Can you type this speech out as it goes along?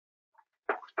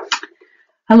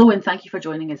Hello and thank you for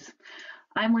joining us.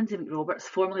 I'm Lyndsay McRoberts,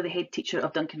 formerly the head teacher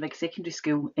of Duncanrig Secondary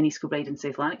School in East Kilbride in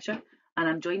South Lanarkshire, and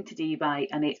I'm joined today by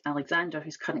Annette Alexander,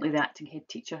 who's currently the acting head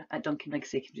teacher at Duncanrig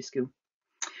Secondary School.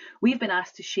 We've been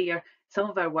asked to share some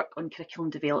of our work on curriculum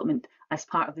development as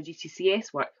part of the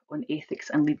GTCS work on ethics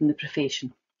and leading the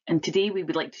profession. And today we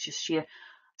would like to just share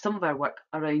some of our work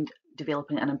around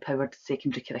developing an empowered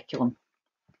secondary curriculum.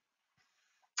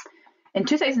 In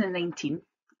 2019,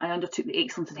 I undertook the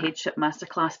Excellence in Headship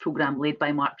Masterclass programme led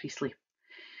by Mark Priestley.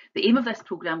 The aim of this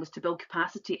programme was to build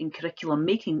capacity in curriculum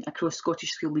making across Scottish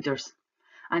school leaders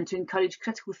and to encourage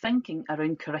critical thinking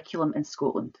around curriculum in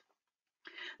Scotland.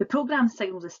 The programme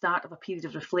signals the start of a period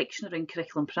of reflection around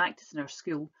curriculum practice in our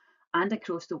school and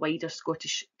across the wider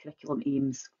Scottish curriculum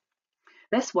aims.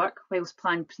 This work, whilst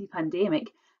planned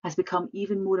pre-pandemic, has become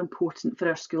even more important for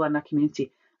our school and our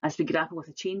community as we grapple with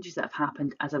the changes that have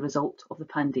happened as a result of the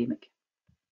pandemic.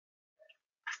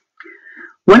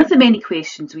 One of the many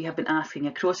questions we have been asking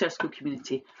across our school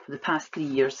community for the past 3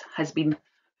 years has been,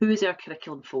 who is our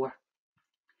curriculum for?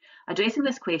 Addressing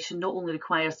this question not only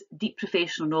requires deep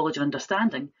professional knowledge and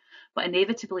understanding, but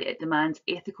inevitably it demands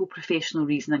ethical professional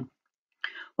reasoning.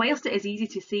 Whilst it is easy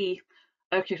to say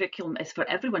our curriculum is for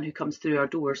everyone who comes through our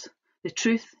doors, the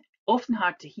truth, often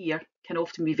hard to hear, can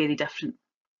often be very different.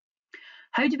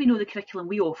 How do we know the curriculum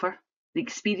we offer, the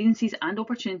experiences and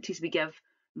opportunities we give,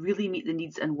 really meet the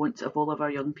needs and wants of all of our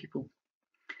young people?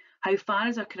 How far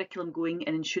is our curriculum going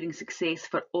in ensuring success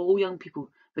for all young people,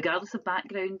 regardless of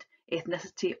background,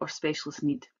 ethnicity or specialist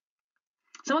need?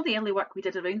 Some of the early work we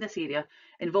did around this area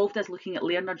involved us looking at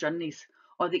learner journeys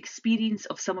or the experience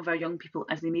of some of our young people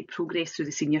as they made progress through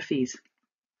the senior phase.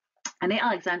 Annette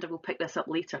Alexander will pick this up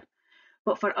later,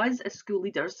 but for us as school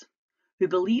leaders who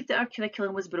believed that our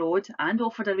curriculum was broad and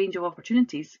offered a range of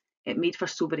opportunities, it made for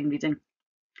sobering reading.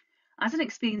 As an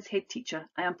experienced head teacher,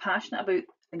 I am passionate about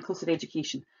inclusive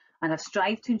education and have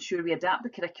strived to ensure we adapt the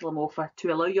curriculum offer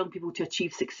to allow young people to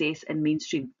achieve success in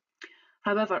mainstream.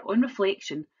 However, on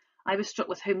reflection, I was struck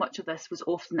with how much of this was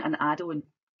often an add-on.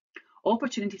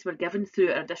 Opportunities were given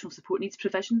through our additional support needs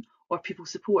provision or pupil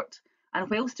support, and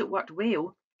whilst it worked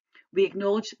well, we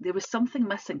acknowledged there was something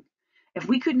missing. If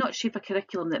we could not shape a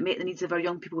curriculum that met the needs of our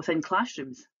young people within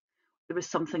classrooms, there was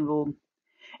something wrong.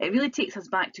 It really takes us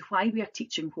back to why we are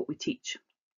teaching what we teach.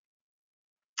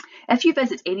 If you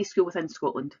visit any school within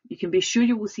Scotland, you can be sure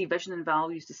you will see vision and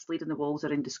values displayed on the walls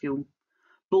around the school.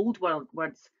 Bold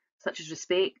words such as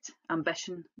respect,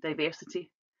 ambition, diversity.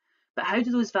 But how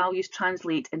do those values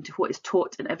translate into what is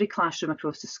taught in every classroom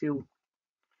across the school?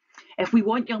 If we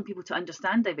want young people to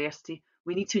understand diversity,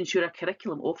 we need to ensure our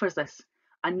curriculum offers this,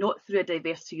 and not through a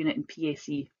diversity unit in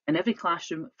PSE, in every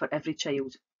classroom for every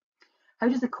child. How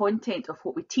does the content of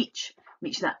what we teach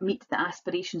meet the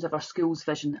aspirations of our school's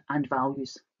vision and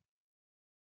values?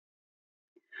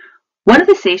 One of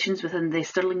the sessions within the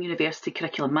Stirling University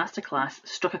Curriculum Masterclass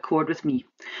struck a chord with me,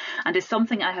 and is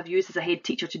something I have used as a head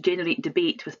teacher to generate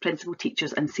debate with principal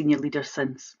teachers and senior leaders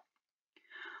since.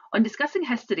 On discussing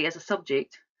history as a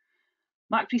subject,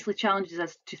 Mark Priestley challenges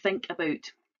us to think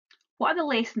about what are the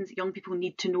lessons young people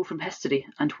need to know from history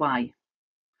and why?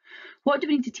 What do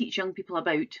we need to teach young people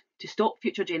about to stop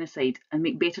future genocide and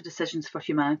make better decisions for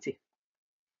humanity?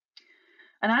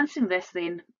 And answering this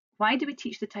then, why do we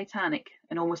teach the Titanic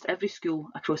in almost every school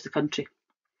across the country?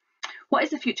 What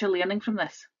is the future learning from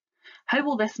this? How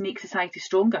will this make society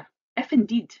stronger, if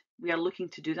indeed we are looking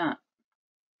to do that?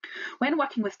 When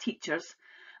working with teachers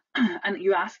and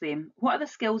you ask them, what are the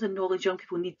skills and knowledge young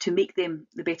people need to make them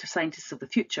the better scientists of the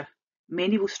future?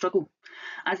 Many will struggle,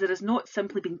 as there has not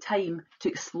simply been time to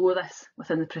explore this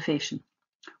within the profession.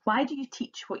 Why do you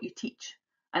teach what you teach?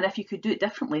 And if you could do it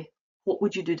differently, what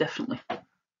would you do differently?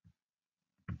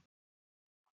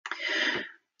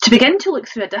 To begin to look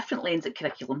through a different lens at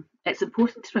curriculum, it's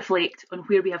important to reflect on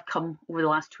where we have come over the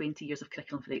last 20 years of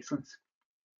Curriculum for Excellence.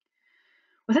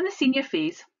 Within the senior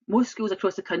phase, most schools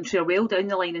across the country are well down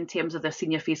the line in terms of their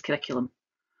senior phase curriculum.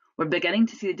 We're beginning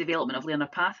to see the development of learner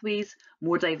pathways,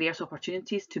 more diverse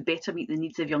opportunities to better meet the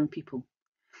needs of young people.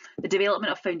 The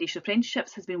development of foundation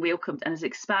apprenticeships has been welcomed and is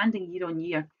expanding year on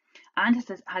year, and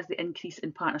has the increase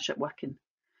in partnership working.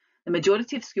 The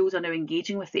majority of schools are now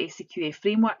engaging with the SCQA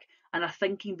framework and are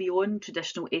thinking beyond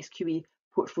traditional SQA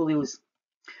portfolios.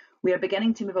 We are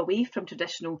beginning to move away from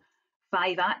traditional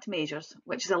 5-AT measures,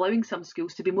 which is allowing some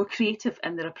schools to be more creative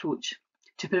in their approach,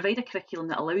 to provide a curriculum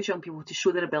that allows young people to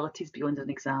show their abilities beyond an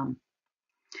exam.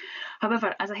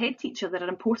 However, as a head teacher, there are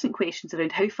important questions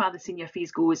around how far the senior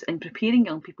phase goes in preparing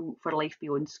young people for life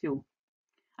beyond school.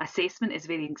 Assessment is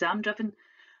very exam driven,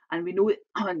 and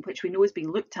which we know is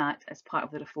being looked at as part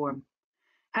of the reform.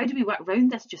 How do we work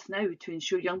round this just now to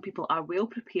ensure young people are well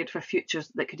prepared for futures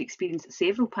that could experience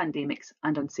several pandemics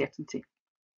and uncertainty?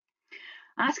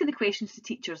 Asking the questions to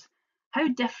teachers, how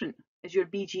different is your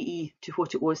BGE to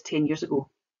what it was 10 years ago?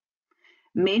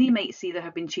 Many might say there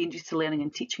have been changes to learning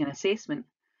and teaching and assessment,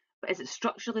 but is it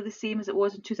structurally the same as it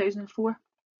was in 2004?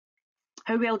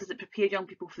 How well does it prepare young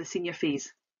people for the senior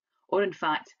phase? Or in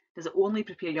fact, does it only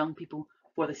prepare young people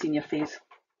for the senior phase?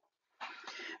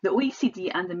 The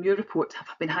OECD and the Muir report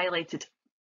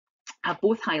have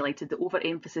both highlighted the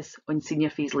overemphasis on senior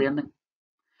phase learning.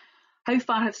 How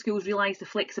far have schools realised the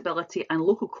flexibility and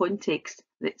local context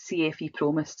that CFE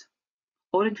promised?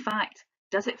 Or in fact,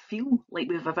 does it feel like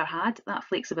we've ever had that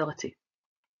flexibility?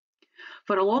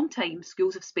 For a long time,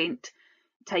 schools have spent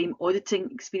time auditing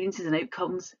experiences and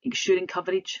outcomes, ensuring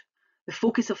coverage. The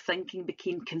focus of thinking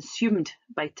became consumed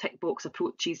by tick box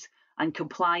approaches and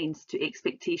compliance to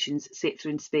expectations set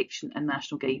through inspection and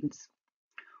national guidance.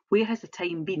 Where has the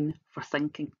time been for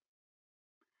thinking?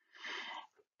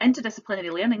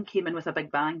 Interdisciplinary learning came in with a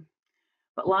big bang,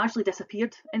 but largely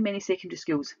disappeared in many secondary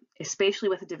schools, especially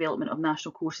with the development of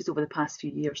national courses over the past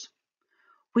few years.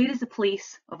 Where is the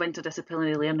place of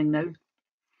interdisciplinary learning now?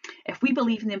 If we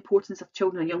believe in the importance of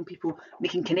children and young people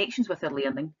making connections with their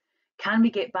learning, can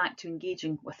we get back to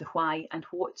engaging with the why and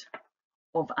what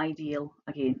of IDL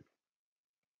again?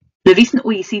 The recent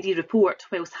OECD report,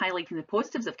 whilst highlighting the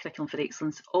positives of Curriculum for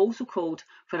Excellence, also called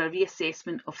for a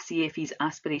reassessment of CFE's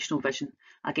aspirational vision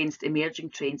against emerging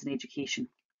trends in education,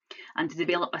 and to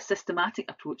develop a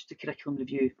systematic approach to curriculum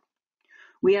review.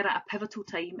 We are at a pivotal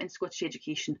time in Scottish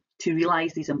education to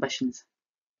realise these ambitions.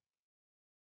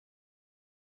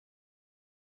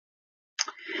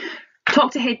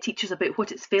 Talk to head teachers about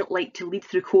what it's felt like to lead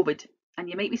through COVID, and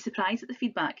you might be surprised at the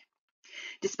feedback.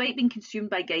 Despite being consumed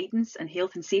by guidance and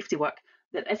health and safety work,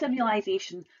 there is a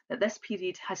realisation that this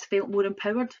period has felt more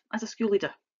empowered as a school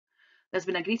leader. There's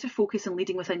been a greater focus on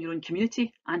leading within your own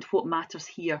community and what matters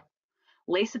here.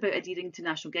 Less about adhering to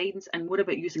national guidance and more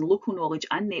about using local knowledge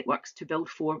and networks to build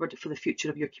forward for the future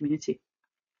of your community.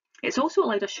 It's also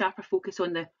allowed a sharper focus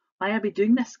on the why are we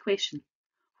doing this question.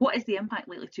 What is the impact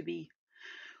likely to be?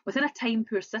 Within a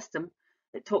time-poor system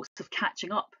that talks of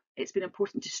catching up, it's been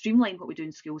important to streamline what we do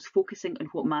in schools, focusing on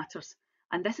what matters.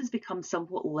 And this has become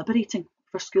somewhat liberating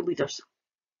for school leaders.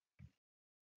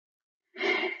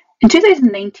 In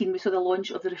 2019, we saw the launch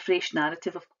of the refreshed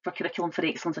narrative for Curriculum for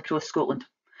Excellence across Scotland,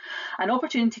 an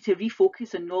opportunity to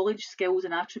refocus on knowledge, skills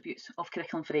and attributes of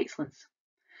Curriculum for Excellence.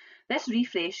 This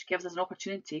refresh gives us an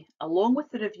opportunity, along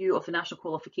with the review of the national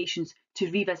qualifications,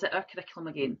 to revisit our curriculum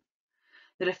again.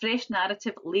 The refreshed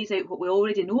narrative lays out what we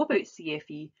already know about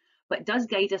CFE, but does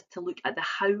guide us to look at the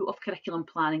how of curriculum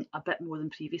planning a bit more than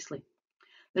previously.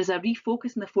 There's a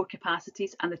refocus on the 4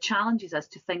 capacities and the challenges us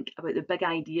to think about the big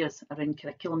ideas around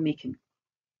curriculum making.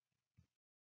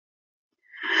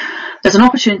 There's an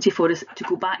opportunity for us to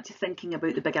go back to thinking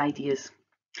about the big ideas,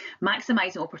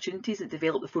 maximising opportunities that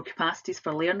develop the 4 capacities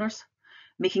for learners,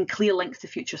 making clear links to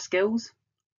future skills,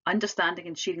 understanding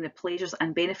and sharing the pleasures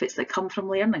and benefits that come from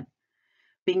learning,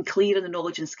 being clear on the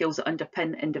knowledge and skills that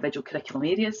underpin individual curriculum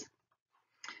areas,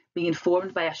 being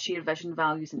informed by our shared vision,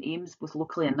 values and aims both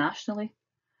locally and nationally,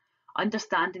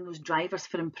 understanding those drivers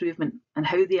for improvement and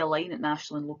how they align at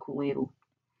national and local level,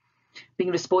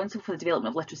 being responsible for the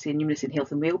development of literacy and numeracy and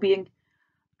health and wellbeing,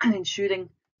 and ensuring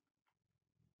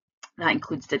that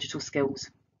includes digital skills.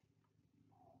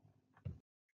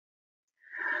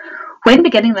 When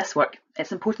beginning this work,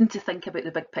 it's important to think about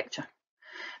the big picture,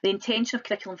 the intention of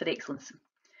Curriculum for Excellence,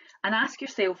 and ask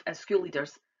yourself as school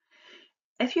leaders,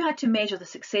 if you had to measure the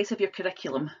success of your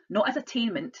curriculum, not as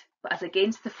attainment, but as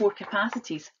against the 4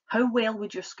 capacities, how well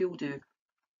would your school do?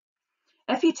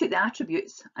 If you took the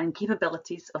attributes and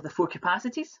capabilities of the 4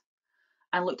 capacities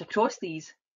and looked across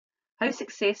these, how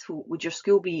successful would your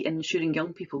school be in ensuring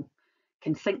young people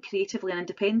can think creatively and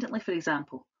independently, for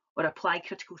example, or apply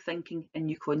critical thinking in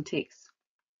new contexts?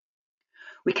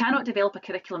 We cannot develop a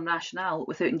curriculum rationale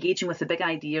without engaging with the big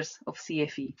ideas of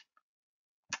CFE.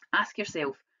 Ask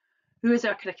yourself, who is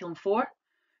our curriculum for?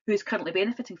 Who is currently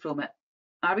benefiting from it?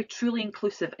 Are we truly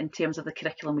inclusive in terms of the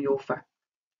curriculum we offer?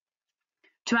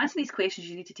 To answer these questions,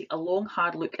 you need to take a long,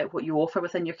 hard look at what you offer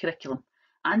within your curriculum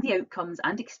and the outcomes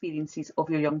and experiences of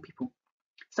your young people,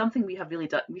 something we have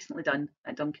recently done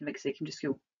at Duncanrig Secondary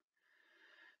School.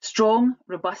 Strong,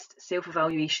 robust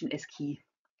self-evaluation is key.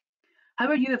 How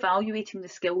are you evaluating the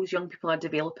skills young people are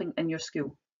developing in your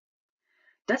school?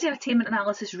 Does your attainment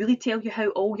analysis really tell you how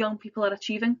all young people are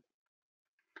achieving?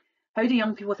 How do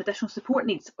young people with additional support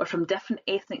needs or from different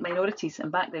ethnic minorities and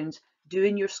backgrounds do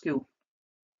in your school?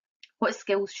 What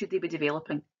skills should they be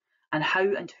developing? and how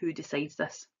and who decides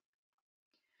this?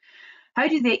 How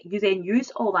do you then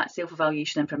use all that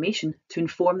self-evaluation information to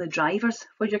inform the drivers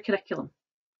for your curriculum?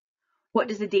 What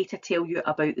does the data tell you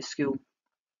about the school?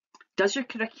 Does your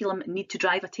curriculum need to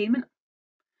drive attainment?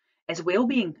 Is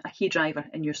well-being a key driver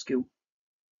in your school?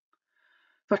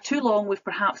 For too long, we've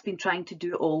perhaps been trying to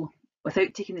do it all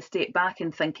without taking a step back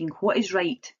and thinking what is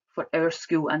right for our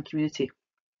school and community.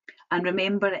 And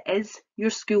remember, it is your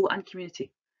school and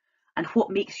community, and what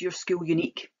makes your school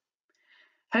unique.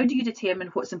 How do you determine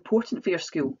what's important for your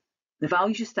school, the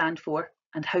values you stand for,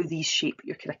 and how these shape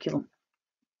your curriculum?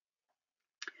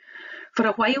 For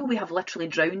a while, we have literally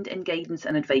drowned in guidance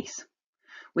and advice.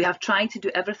 We have tried to do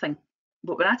everything,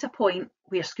 but we're at a point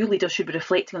where school leaders should be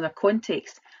reflecting on their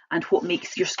context and what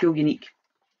makes your school unique.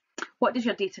 What does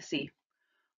your data say?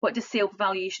 What does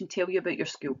self-evaluation tell you about your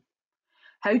school?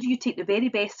 How do you take the very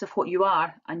best of what you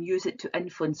are and use it to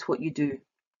influence what you do?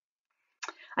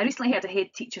 I recently heard a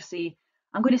head teacher say,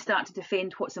 I'm going to start to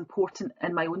defend what's important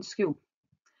in my own school.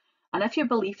 And if your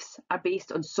beliefs are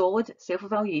based on solid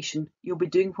self-evaluation, you'll be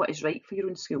doing what is right for your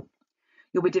own school.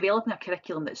 You'll be developing a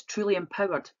curriculum that's truly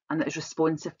empowered and that is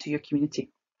responsive to your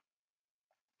community.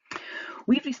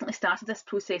 We've recently started this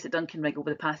process at Duncanrig over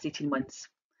the past 18 months.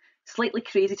 Slightly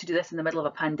crazy to do this in the middle of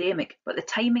a pandemic, but the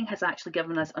timing has actually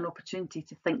given us an opportunity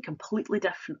to think completely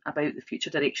different about the future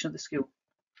direction of the school.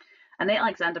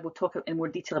 Annette will talk in more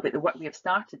detail about the work we have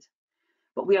started.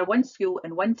 But we are one school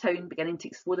in one town beginning to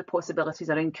explore the possibilities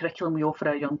around curriculum we offer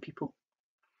our young people.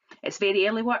 It's very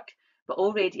early work, but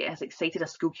already it has excited a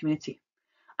school community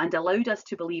and allowed us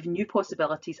to believe new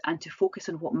possibilities and to focus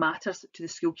on what matters to the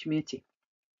school community.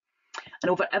 And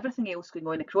over everything else going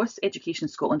on across education in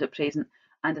Scotland at present,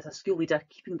 and as a school leader,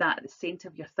 keeping that at the centre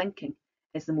of your thinking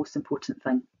is the most important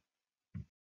thing.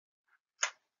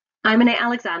 I'm Annette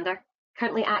Alexander,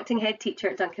 currently acting head teacher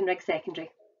at Duncanrig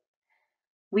Secondary.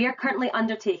 We are currently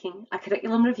undertaking a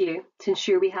curriculum review to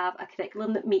ensure we have a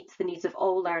curriculum that meets the needs of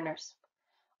all learners.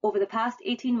 Over the past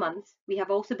 18 months, we have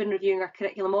also been reviewing our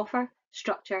curriculum offer,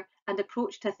 structure, and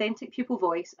approach to authentic pupil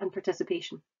voice and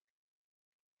participation.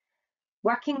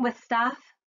 Working with staff,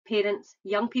 parents,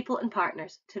 young people and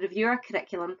partners to review our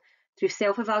curriculum through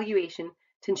self-evaluation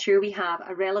to ensure we have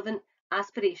a relevant,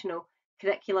 aspirational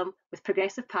curriculum with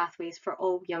progressive pathways for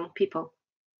all young people.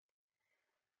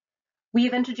 We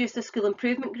have introduced a school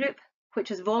improvement group,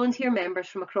 which is volunteer members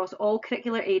from across all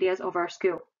curricular areas of our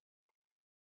school.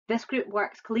 This group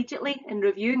works collegiately in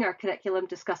reviewing our curriculum,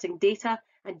 discussing data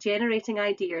and generating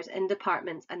ideas in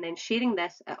departments and then sharing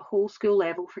this at whole school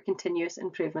level for continuous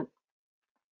improvement.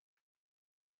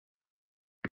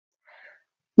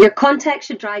 Your context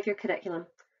should drive your curriculum.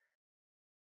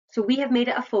 So we have made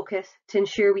it a focus to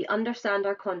ensure we understand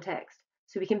our context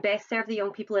so we can best serve the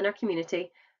young people in our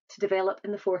community to develop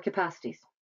in the 4 capacities.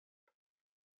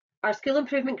 Our school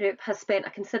improvement group has spent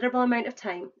a considerable amount of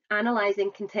time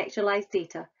analysing contextualised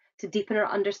data to deepen our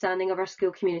understanding of our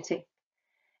school community,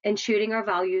 ensuring our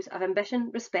values of ambition,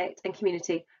 respect and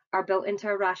community are built into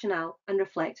our rationale and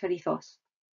reflect our ethos.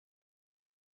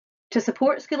 To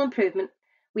support school improvement,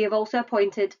 we have also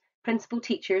appointed principal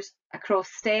teachers across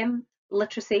STEM,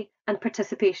 literacy and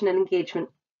participation and engagement.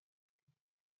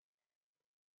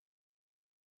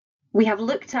 We have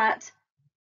looked at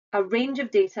a range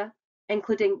of data,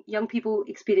 including young people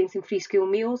experiencing free school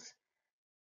meals,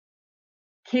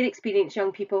 care experienced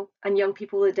young people, and young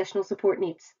people with additional support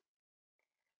needs.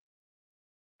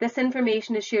 This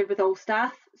information is shared with all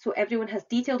staff, so everyone has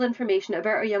detailed information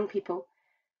about our young people,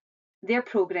 their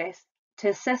progress, to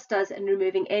assist us in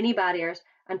removing any barriers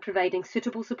and providing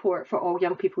suitable support for all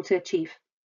young people to achieve.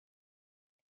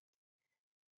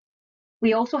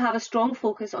 We also have a strong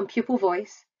focus on pupil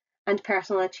voice and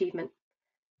personal achievement,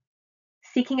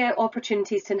 seeking out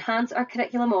opportunities to enhance our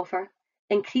curriculum offer,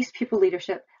 increase pupil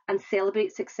leadership and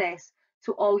celebrate success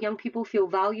so all young people feel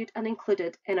valued and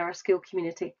included in our school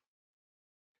community.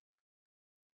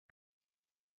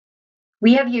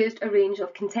 We have used a range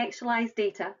of contextualised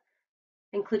data,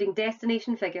 including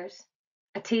destination figures,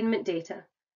 attainment data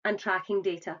and tracking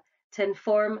data to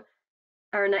inform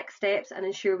our next steps and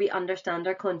ensure we understand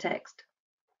our context.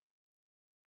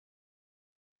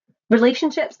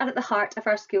 Relationships are at the heart of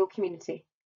our school community,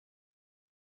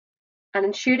 and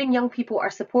ensuring young people are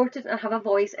supported and have a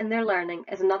voice in their learning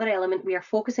is another element we are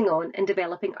focusing on in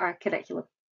developing our curriculum.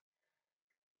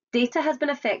 Data has been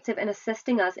effective in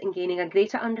assisting us in gaining a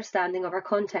greater understanding of our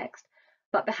context,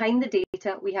 but behind the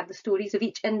data we have the stories of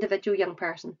each individual young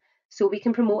person, so we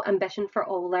can promote ambition for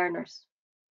all learners.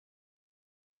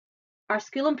 Our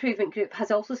school improvement group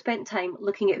has also spent time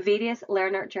looking at various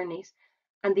learner journeys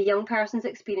and the young person's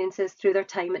experiences through their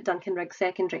time at Duncanrig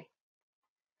Secondary.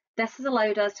 This has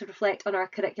allowed us to reflect on our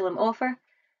curriculum offer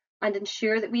and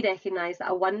ensure that we recognise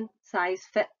that a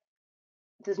one-size-fits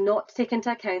does not take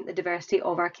into account the diversity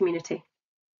of our community.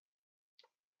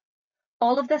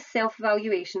 All of this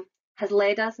self-evaluation has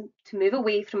led us to move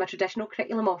away from a traditional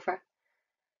curriculum offer,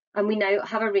 and we now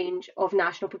have a range of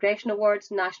National Progression Awards,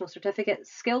 national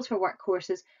certificates, skills for work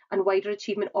courses and wider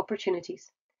achievement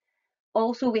opportunities.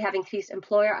 Also, we have increased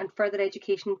employer and further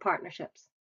education partnerships.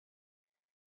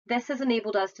 This has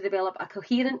enabled us to develop a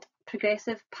coherent,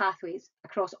 progressive pathways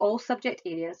across all subject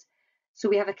areas, so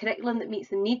we have a curriculum that meets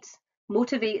the needs,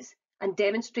 motivates and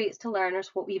demonstrates to learners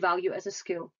what we value as a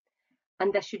school,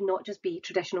 and this should not just be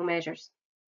traditional measures.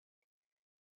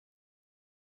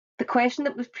 The question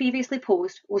that was previously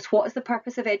posed was, what is the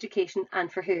purpose of education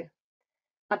and for who?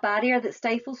 A barrier that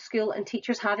stifles school and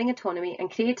teachers having autonomy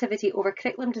and creativity over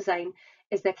curriculum design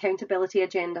is the accountability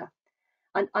agenda,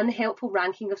 an unhelpful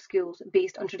ranking of schools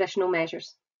based on traditional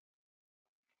measures.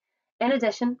 In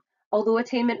addition, although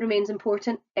attainment remains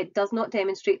important, it does not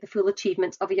demonstrate the full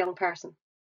achievements of a young person.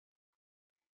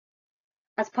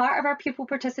 As part of our pupil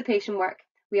participation work,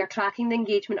 we are tracking the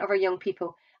engagement of our young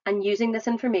people and using this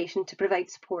information to provide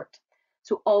support,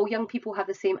 so all young people have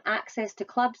the same access to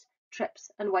clubs, trips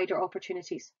and wider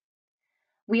opportunities.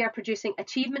 We are producing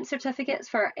achievement certificates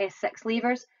for our S6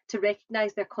 leavers to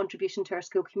recognise their contribution to our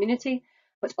school community,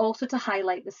 but also to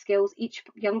highlight the skills each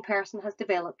young person has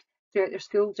developed throughout their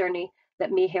school journey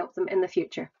that may help them in the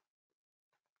future.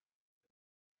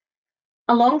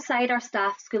 Alongside our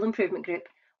staff school improvement group,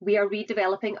 we are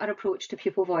redeveloping our approach to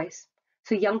pupil voice,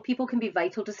 so young people can be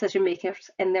vital decision makers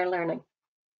in their learning.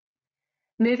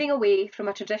 Moving away from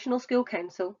a traditional school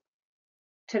council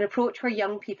to an approach where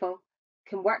young people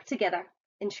can work together,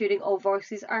 ensuring all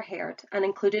voices are heard and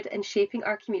included in shaping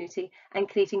our community and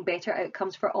creating better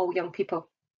outcomes for all young people.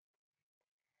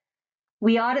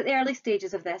 We are at the early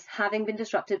stages of this, having been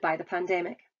disrupted by the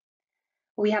pandemic.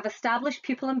 We have established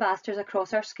pupil ambassadors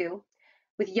across our school,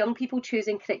 with young people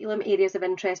choosing curriculum areas of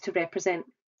interest to represent,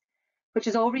 which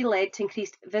has already led to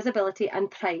increased visibility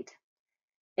and pride,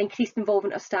 increased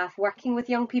involvement of staff working with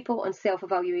young people on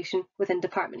self-evaluation within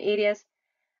department areas,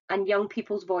 and young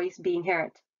people's voice being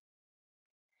heard.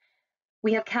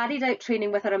 We have carried out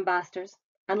training with our ambassadors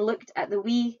and looked at the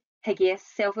WeHIGIS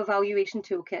self-evaluation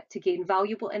toolkit to gain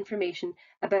valuable information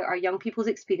about our young people's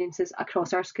experiences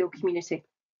across our school community.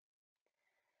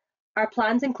 Our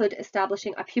plans include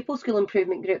establishing a pupil school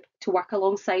improvement group to work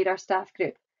alongside our staff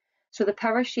group, so the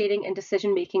power sharing and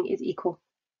decision making is equal.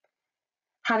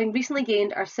 Having recently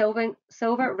gained our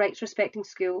silver rights respecting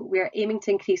school, we are aiming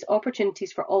to increase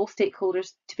opportunities for all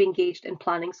stakeholders to be engaged in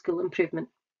planning school improvement.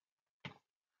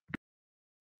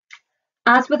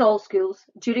 As with all schools,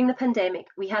 during the pandemic,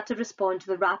 we had to respond to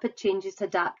the rapid changes to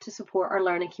adapt to support our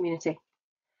learning community.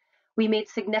 We made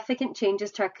significant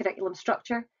changes to our curriculum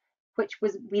structure, which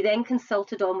we then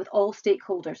consulted on with all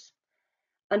stakeholders.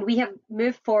 And we have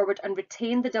moved forward and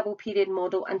retained the double period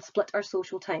model and split our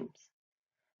social times.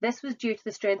 This was due to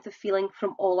the strength of feeling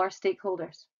from all our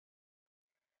stakeholders.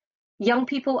 Young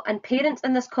people and parents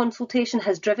in this consultation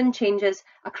has driven changes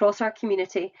across our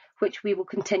community, which we will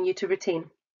continue to retain.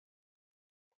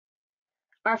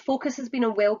 Our focus has been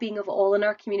on well-being of all in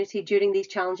our community during these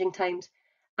challenging times,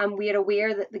 and we are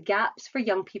aware that the gaps for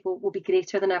young people will be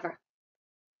greater than ever.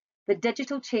 The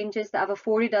digital changes that have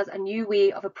afforded us a new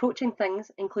way of approaching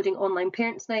things, including online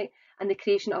Parents' Night and the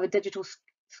creation of a digital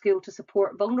school to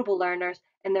support vulnerable learners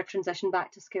in their transition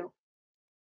back to school.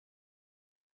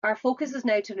 Our focus is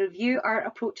now to review our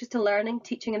approaches to learning,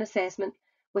 teaching and assessment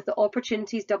with the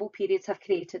opportunities double periods have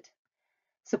created,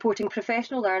 supporting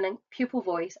professional learning, pupil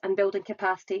voice and building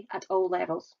capacity at all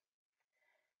levels.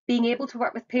 Being able to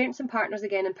work with parents and partners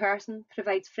again in person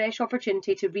provides fresh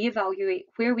opportunity to reevaluate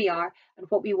where we are and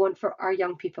what we want for our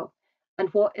young people and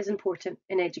what is important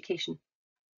in education.